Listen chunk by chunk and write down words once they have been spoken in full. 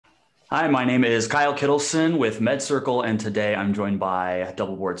Hi, my name is Kyle Kittleson with MedCircle, and today I'm joined by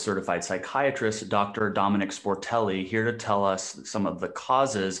double board certified psychiatrist Dr. Dominic Sportelli here to tell us some of the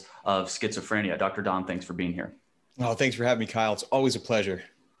causes of schizophrenia. Dr. Dom, thanks for being here. Oh, thanks for having me, Kyle. It's always a pleasure.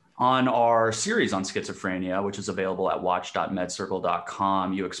 On our series on schizophrenia, which is available at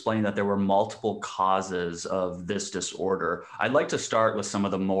watch.medcircle.com, you explained that there were multiple causes of this disorder. I'd like to start with some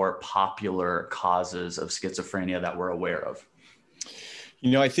of the more popular causes of schizophrenia that we're aware of.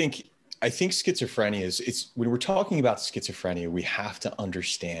 I think schizophrenia it's when we're talking about schizophrenia, we have to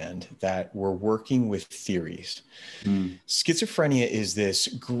understand that we're working with theories. Schizophrenia is this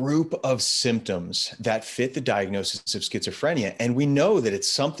group of symptoms that fit the diagnosis of schizophrenia. And we know that it's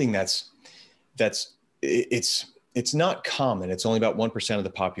something it's not common. It's only about 1% of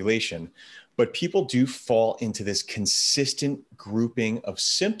the population, but people do fall into this consistent grouping of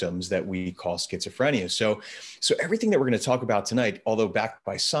symptoms that we call schizophrenia. So everything that we're going to talk about tonight, although backed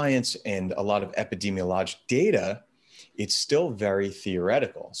by science and a lot of epidemiologic data, it's still very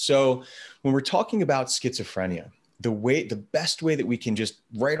theoretical. So when we're talking about schizophrenia, the best way that we can just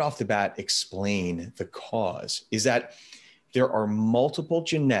right off the bat explain the cause is that there are multiple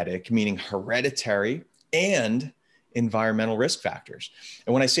genetic, meaning hereditary, and environmental risk factors.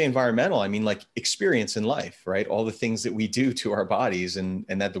 And when I say environmental, I mean like experience in life, right? All the things that we do to our bodies and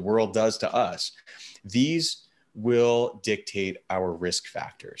that the world does to us. These will dictate our risk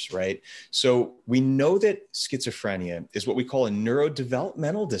factors, right? So we know that schizophrenia is what we call a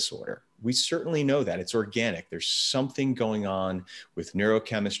neurodevelopmental disorder. We certainly know that it's organic. There's something going on with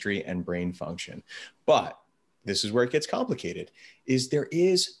neurochemistry and brain function. But this is where it gets complicated, is there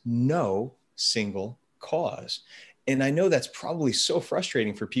is no single cause. And I know that's probably so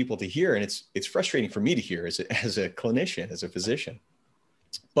frustrating for people to hear. And it's frustrating for me to hear as a clinician, as a physician.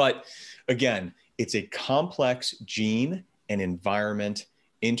 But again, it's a complex gene and environment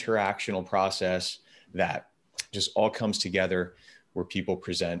interactional process that just all comes together where people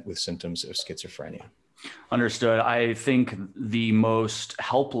present with symptoms of schizophrenia. Understood. I think the most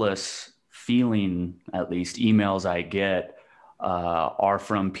helpless feeling, at least emails I get, are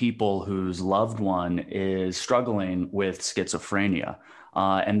from people whose loved one is struggling with schizophrenia.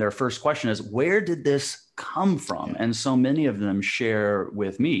 And their first question is, where did this come from? And so many of them share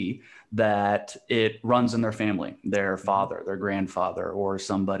with me that it runs in their family. Their father, their grandfather, or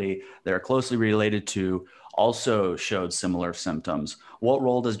somebody they're closely related to also showed similar symptoms. What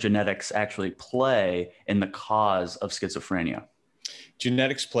role does genetics actually play in the cause of schizophrenia?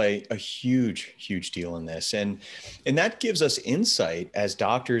 Genetics play a huge, huge deal in this. And that gives us insight as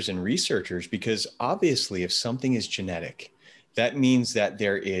doctors and researchers, because obviously if something is genetic, that means that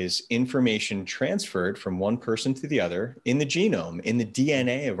there is information transferred from one person to the other in the genome, in the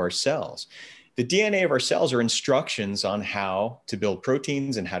DNA of our cells. The DNA of our cells are instructions on how to build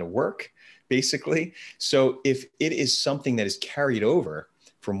proteins and how to work, basically. So if it is something that is carried over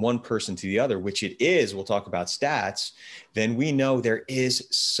from one person to the other, which it is, we'll talk about stats, then we know there is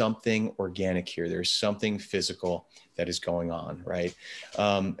something organic here. There's something physical that is going on, right?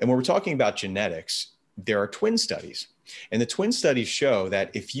 And when we're talking about genetics, there are twin studies. And the twin studies show that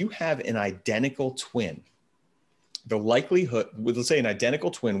if you have an identical twin, the likelihood, let's say an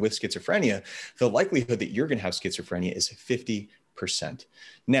identical twin with schizophrenia, the likelihood that you're going to have schizophrenia is 50%.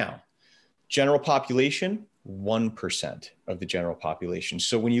 Now, general population, 1% of the general population.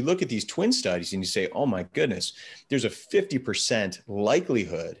 So when you look at these twin studies and you say, oh my goodness, there's a 50%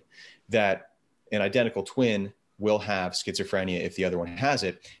 likelihood that an identical twin will have schizophrenia if the other one has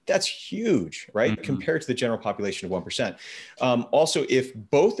it. That's huge, right? Mm-hmm. Compared to the general population of 1%. Also, if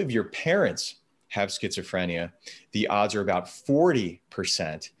both of your parents have schizophrenia, the odds are about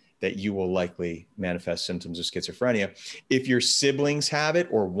 40% that you will likely manifest symptoms of schizophrenia. If your siblings have it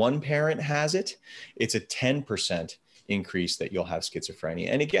or one parent has it, it's a 10% increase that you'll have schizophrenia.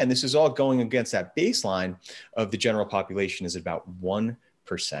 And again, this is all going against that baseline of the general population is about 1%.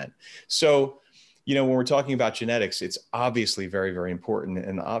 So, when we're talking about genetics, it's obviously very, very important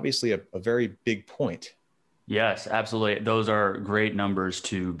and obviously a very big point. Yes, absolutely. Those are great numbers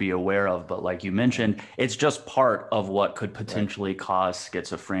to be aware of. But like you mentioned, it's just part of what could potentially cause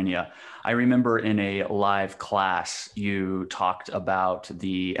schizophrenia. I remember in a live class, you talked about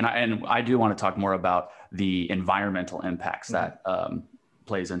and I do want to talk more about the environmental impacts that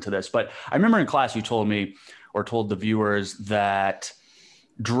plays into this. But I remember in class, you told me or told the viewers that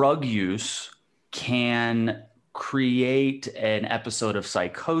drug use can create an episode of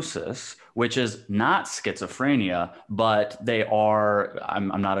psychosis, which is not schizophrenia, but they are, I'm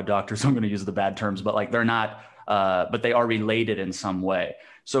not a doctor, so I'm going to use the bad terms, but like they're not, but they are related in some way.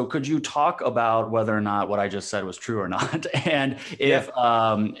 So could you talk about whether or not what I just said was true or not, and Yeah. if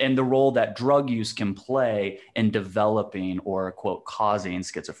and the role that drug use can play in developing or quote causing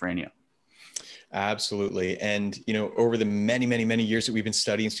schizophrenia? Absolutely. And, over the many, many, many years that we've been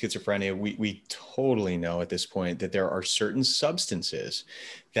studying schizophrenia, we totally know at this point that there are certain substances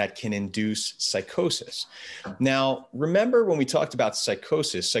that can induce psychosis. Now, remember when we talked about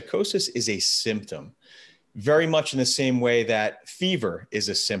psychosis, psychosis is a symptom, very much in the same way that fever is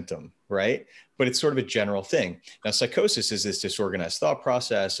a symptom, right? But it's sort of a general thing. Now, psychosis is this disorganized thought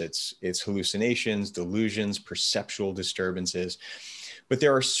process. It's hallucinations, delusions, perceptual disturbances. But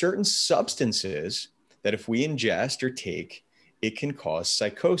there are certain substances that if we ingest or take, it can cause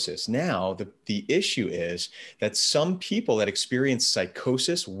psychosis. Now, the issue is that some people that experience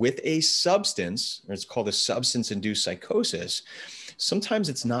psychosis with a substance, or it's called a substance-induced psychosis, sometimes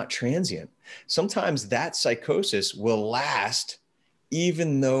it's not transient. Sometimes that psychosis will last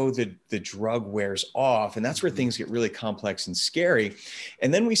even though the drug wears off. And that's where things get really complex and scary.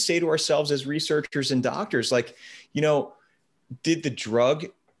 And then we say to ourselves as researchers and doctors, like, did the drug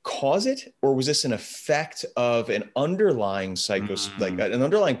cause it, or was this an effect of an underlying like an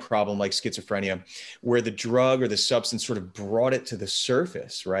underlying problem like schizophrenia, where the drug or the substance sort of brought it to the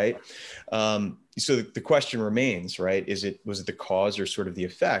surface, right? So the question remains, right? Was it the cause or sort of the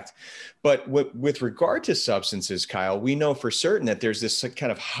effect? But with regard to substances, Kyle, we know for certain that there's this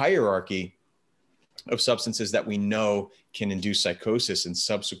kind of hierarchy of substances that we know can induce psychosis and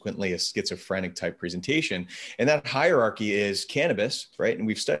subsequently a schizophrenic type presentation. And that hierarchy is cannabis, right? And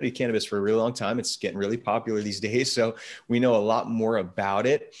we've studied cannabis for a really long time. It's getting really popular these days. So we know a lot more about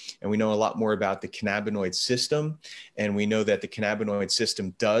it, and we know a lot more about the cannabinoid system. And we know that the cannabinoid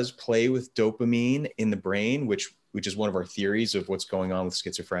system does play with dopamine in the brain, which is one of our theories of what's going on with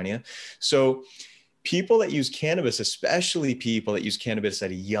schizophrenia. So people that use cannabis, especially people that use cannabis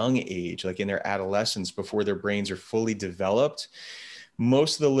at a young age, like in their adolescence, before their brains are fully developed,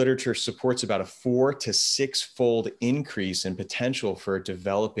 most of the literature supports about a 4 to 6-fold increase in potential for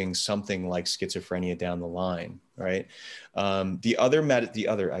developing something like schizophrenia down the line, right? The other,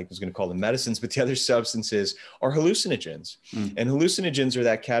 I was going to call them medicines, but the other substances are hallucinogens. And hallucinogens are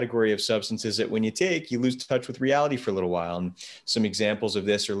that category of substances that when you take, you lose touch with reality for a little while. And some examples of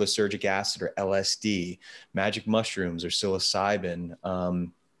this are lysergic acid or LSD, magic mushrooms or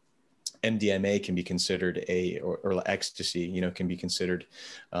psilocybin. MDMA can be considered or ecstasy, can be considered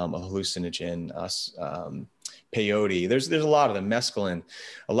a hallucinogen. Peyote, there's a lot of them, mescaline,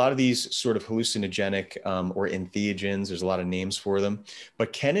 a lot of these sort of hallucinogenic or entheogens, there's a lot of names for them,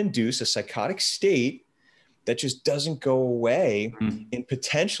 but can induce a psychotic state that just doesn't go away in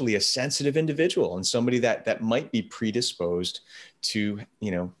potentially a sensitive individual and somebody that might be predisposed to,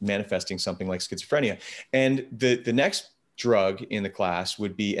 manifesting something like schizophrenia. And the next drug in the class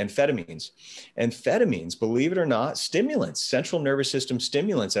would be amphetamines. Amphetamines, believe it or not, stimulants, central nervous system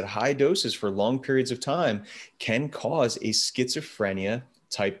stimulants at high doses for long periods of time can cause a schizophrenia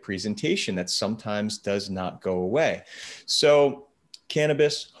type presentation that sometimes does not go away. So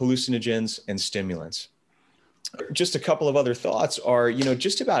cannabis, hallucinogens, and stimulants. Just a couple of other thoughts are,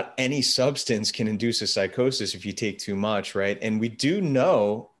 just about any substance can induce a psychosis if you take too much, right? And we do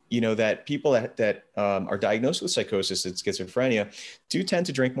know that people that are diagnosed with psychosis and schizophrenia do tend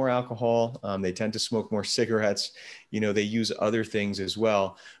to drink more alcohol. They tend to smoke more cigarettes. They use other things as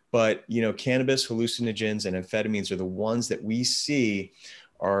well. But, cannabis, hallucinogens, and amphetamines are the ones that we see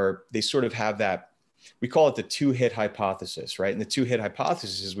they sort of have that, we call it the 2-hit hypothesis, right? And the 2-hit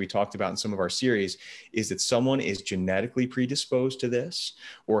hypothesis, as we talked about in some of our series, is that someone is genetically predisposed to this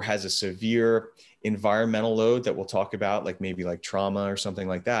or has a severe environmental load that we'll talk about, like maybe like trauma or something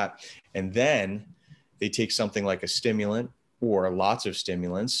like that. And then they take something like a stimulant or lots of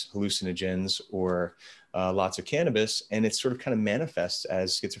stimulants, hallucinogens, or lots of cannabis, and it sort of kind of manifests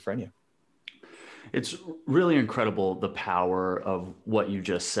as schizophrenia. It's really incredible, the power of what you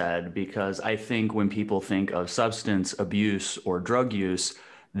just said, because I think when people think of substance abuse or drug use,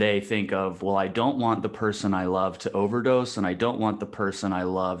 they think of, well, I don't want the person I love to overdose, and I don't want the person I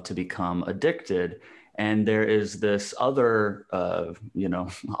love to become addicted. And there is this other,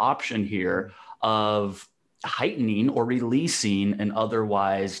 option here of heightening or releasing an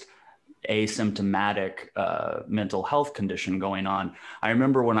otherwise asymptomatic mental health condition going on. I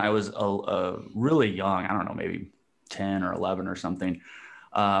remember when I was really young, I don't know, maybe 10 or 11 or something,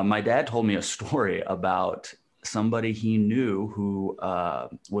 my dad told me a story about somebody he knew who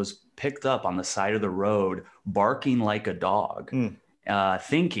was picked up on the side of the road barking like a dog,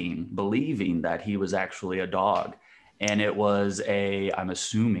 believing that he was actually a dog. And it was I'm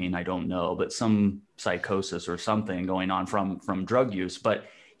assuming, I don't know, but some psychosis or something going on from drug use. But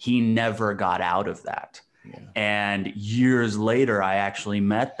he never got out of that. Yeah. And years later, I actually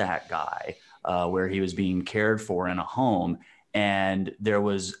met that guy where he was being cared for in a home, and there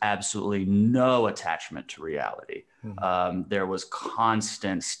was absolutely no attachment to reality. There was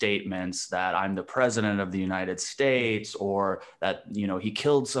constant statements that I'm the president of the United States, or that, you know, he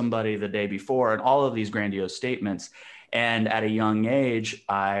killed somebody the day before, and all of these grandiose statements. And at a young age,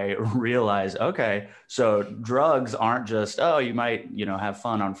 I realized, okay, so drugs aren't just, oh, you might, you know, have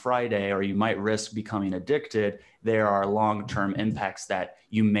fun on Friday, or you might risk becoming addicted. There are long-term impacts that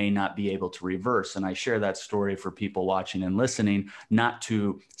you may not be able to reverse. And I share that story for people watching and listening, not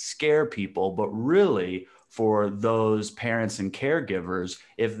to scare people, but really for those parents and caregivers.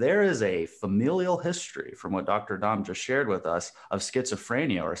 If there is a familial history, from what Dr. Dom just shared with us, of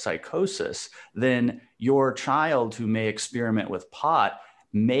schizophrenia or psychosis, then your child who may experiment with pot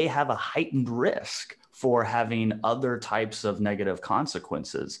may have a heightened risk for having other types of negative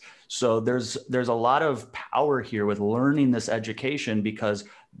consequences. So there's a lot of power here with learning this education, because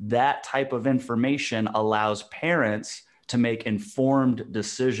that type of information allows parents to make informed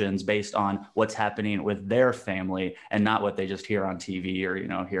decisions based on what's happening with their family, and not what they just hear on TV or, you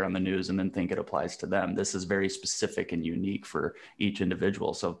know, hear on the news and then think it applies to them. This is very specific and unique for each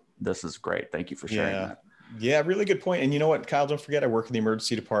individual. So this is great. Thank you for sharing that. Yeah, really good point. And you know what, Kyle, don't forget, I work in the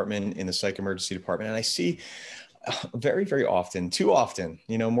emergency department, in the psych emergency department, and I see very, very often, too often,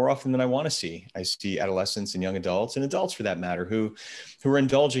 you know, more often than I want to see, I see adolescents and young adults, and adults for that matter, who are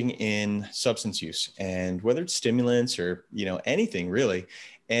indulging in substance use, and whether it's stimulants or, you know, anything really.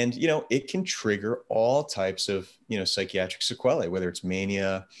 And, you know, it can trigger all types of, you know, psychiatric sequelae, whether it's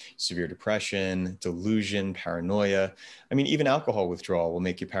mania, severe depression, delusion, paranoia. I mean, even alcohol withdrawal will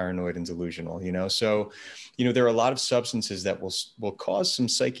make you paranoid and delusional, you know? So, you know, there are a lot of substances that will cause some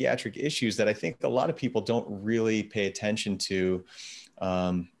psychiatric issues that I think a lot of people don't really pay attention to,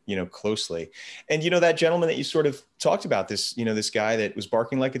 you know, closely. And, you know, that gentleman that you sort of talked about, this, you know, this guy that was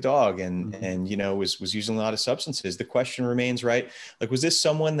barking like a dog and, you know, was using a lot of substances. The question remains, right? Like, was this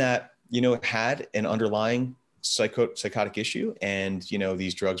someone that, you know, had an underlying psychotic issue, and, you know,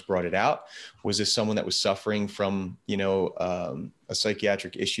 these drugs brought it out? Was this someone that was suffering from, you know, a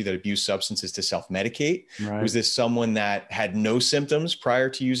psychiatric issue that abused substances to self-medicate? Right. Was this someone that had no symptoms prior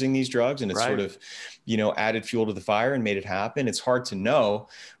to using these drugs, and it sort of, you know, added fuel to the fire and made it happen? It's hard to know,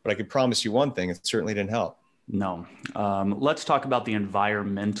 but I can promise you one thing: it certainly didn't help. No. Let's talk about the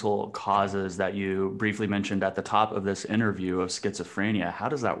environmental causes that you briefly mentioned at the top of this interview of schizophrenia. How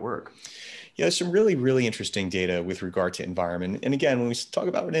does that work? Yeah, there's some really, really interesting data with regard to environment. And again, when we talk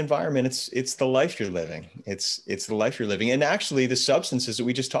about an environment, it's the life you're living. It's the life you're living. And actually, the substances that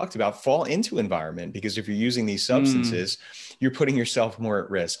we just talked about fall into environment, because if you're using these substances, you're putting yourself more at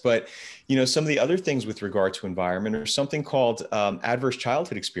risk. But, you know, some of the other things with regard to environment are something called adverse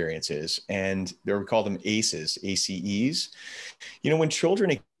childhood experiences, and we call them ACEs, ACEs. You know, when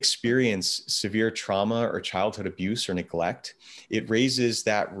children experience severe trauma or childhood abuse or neglect, it raises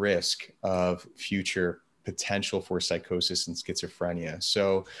that risk of future potential for psychosis and schizophrenia.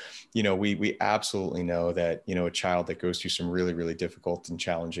 So, you know, we absolutely know that, you know, a child that goes through some really, really difficult and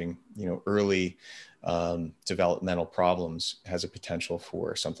challenging, you know, early developmental problems has a potential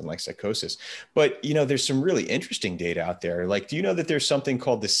for something like psychosis. But, you know, there's some really interesting data out there. Like, do you know that there's something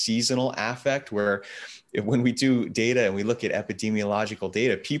called the seasonal affect, where when we do data and we look at epidemiological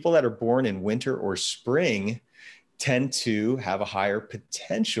data, people that are born in winter or spring tend to have a higher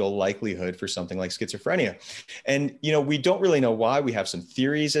potential likelihood for something like schizophrenia. And, you know, we don't really know why. We have some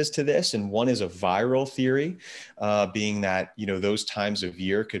theories as to this. And one is a viral theory, being that, you know, those times of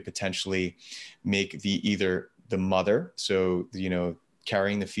year could potentially make either the mother, so, you know,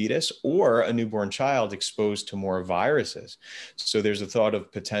 carrying the fetus, or a newborn child exposed to more viruses. So there's a thought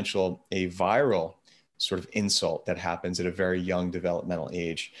of potential, a viral sort of insult that happens at a very young developmental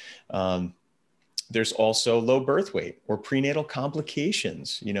age. There's also low birth weight or prenatal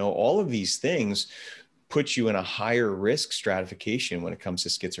complications. You know, all of these things put you in a higher risk stratification when it comes to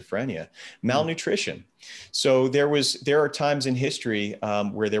schizophrenia. Malnutrition. So there are times in history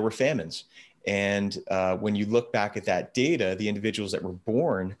where there were famines. And when you look back at that data, the individuals that were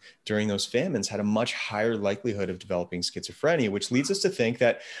born during those famines had a much higher likelihood of developing schizophrenia, which leads us to think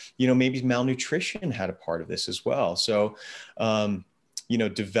that, you know, maybe malnutrition had a part of this as well. So, you know,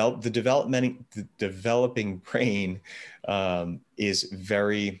 the developing brain is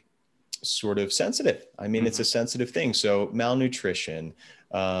very sort of sensitive. I mean, it's a sensitive thing. So malnutrition,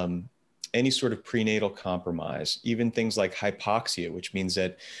 any sort of prenatal compromise, even things like hypoxia, which means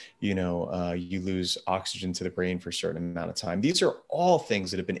that, you know, you lose oxygen to the brain for a certain amount of time. These are all things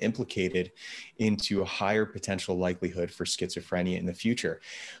that have been implicated into a higher potential likelihood for schizophrenia in the future.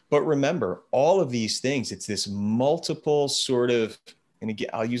 But remember, all of these things, it's this multiple sort of, and again,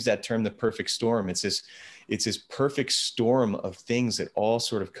 I'll use that term, the perfect storm. It's this perfect storm of things that all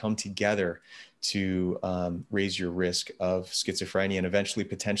sort of come together to raise your risk of schizophrenia and eventually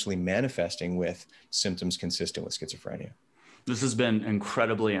potentially manifesting with symptoms consistent with schizophrenia. This has been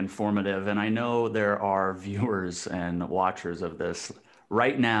incredibly informative, and I know there are viewers and watchers of this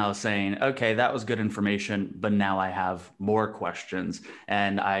right now saying, okay, that was good information, but now I have more questions.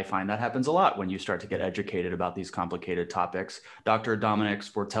 And I find that happens a lot when you start to get educated about these complicated topics. Dr. Dominic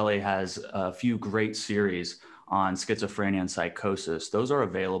Sportelli has a few great series on schizophrenia and psychosis. Those are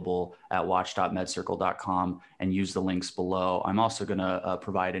available at watch.medcircle.com, and use the links below. I'm also going to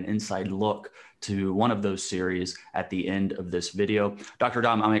provide an inside look to one of those series at the end of this video. Dr.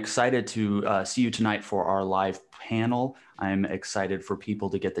 Dom, I'm excited to see you tonight for our live panel. I'm excited for people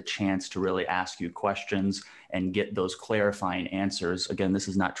to get the chance to really ask you questions and get those clarifying answers. Again, this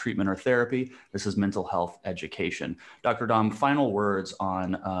is not treatment or therapy. This is mental health education. Dr. Dom, final words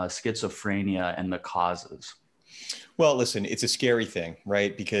on schizophrenia and the causes. Well, listen, it's a scary thing,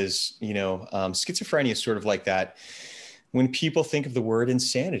 right? Because, you know, schizophrenia is sort of like that. When people think of the word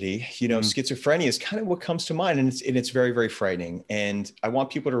insanity, you know, schizophrenia is kind of what comes to mind, and it's very, very frightening. And I want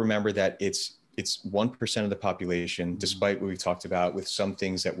people to remember that it's 1% of the population, despite what we've talked about with some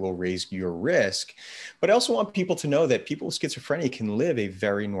things that will raise your risk. But I also want people to know that people with schizophrenia can live a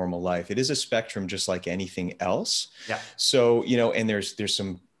very normal life. It is a spectrum just like anything else. Yeah. So, you know, and there's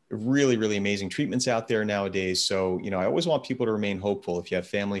some really, really amazing treatments out there nowadays. So, you know, I always want people to remain hopeful. If you have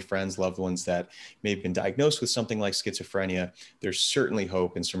family, friends, loved ones that may have been diagnosed with something like schizophrenia, there's certainly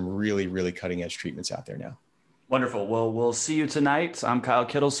hope and some really, really cutting edge treatments out there now. Wonderful. Well, we'll see you tonight. I'm Kyle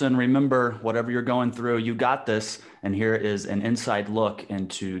Kittleson. Remember, whatever you're going through, you got this. And here is an inside look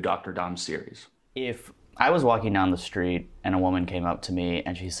into Dr. Dom's series. If I was walking down the street and a woman came up to me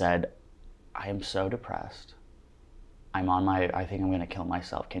and she said, I am so depressed. I think I'm going to kill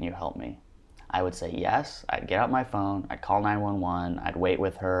myself. Can you help me? I would say yes. I'd get out my phone. I'd call 911. I'd wait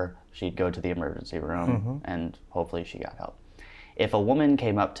with her. She'd go to the emergency room and hopefully she got help. If a woman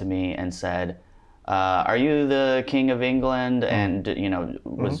came up to me and said, are you the King of England, and you know,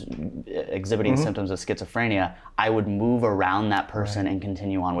 was exhibiting symptoms of schizophrenia, I would move around that person and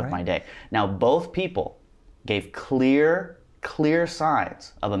continue on with my day. Now, both people gave clear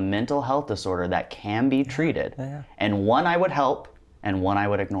signs of a mental health disorder that can be treated, and one I would help and one I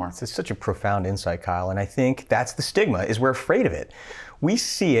would ignore. It's such a profound insight, Kyle, and I think that's the stigma, is we're afraid of it. We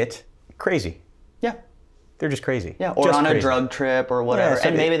see it crazy. Yeah. They're just crazy. Yeah, or just on crazy. a drug trip or whatever. Yeah, so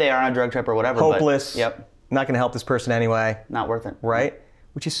and maybe they are on a drug trip or whatever. Hopeless. But, yep. Not going to help this person anyway. Not worth it. Right?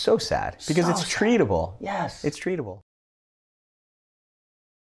 Which is so sad because So it's sad. treatable. Yes. It's treatable.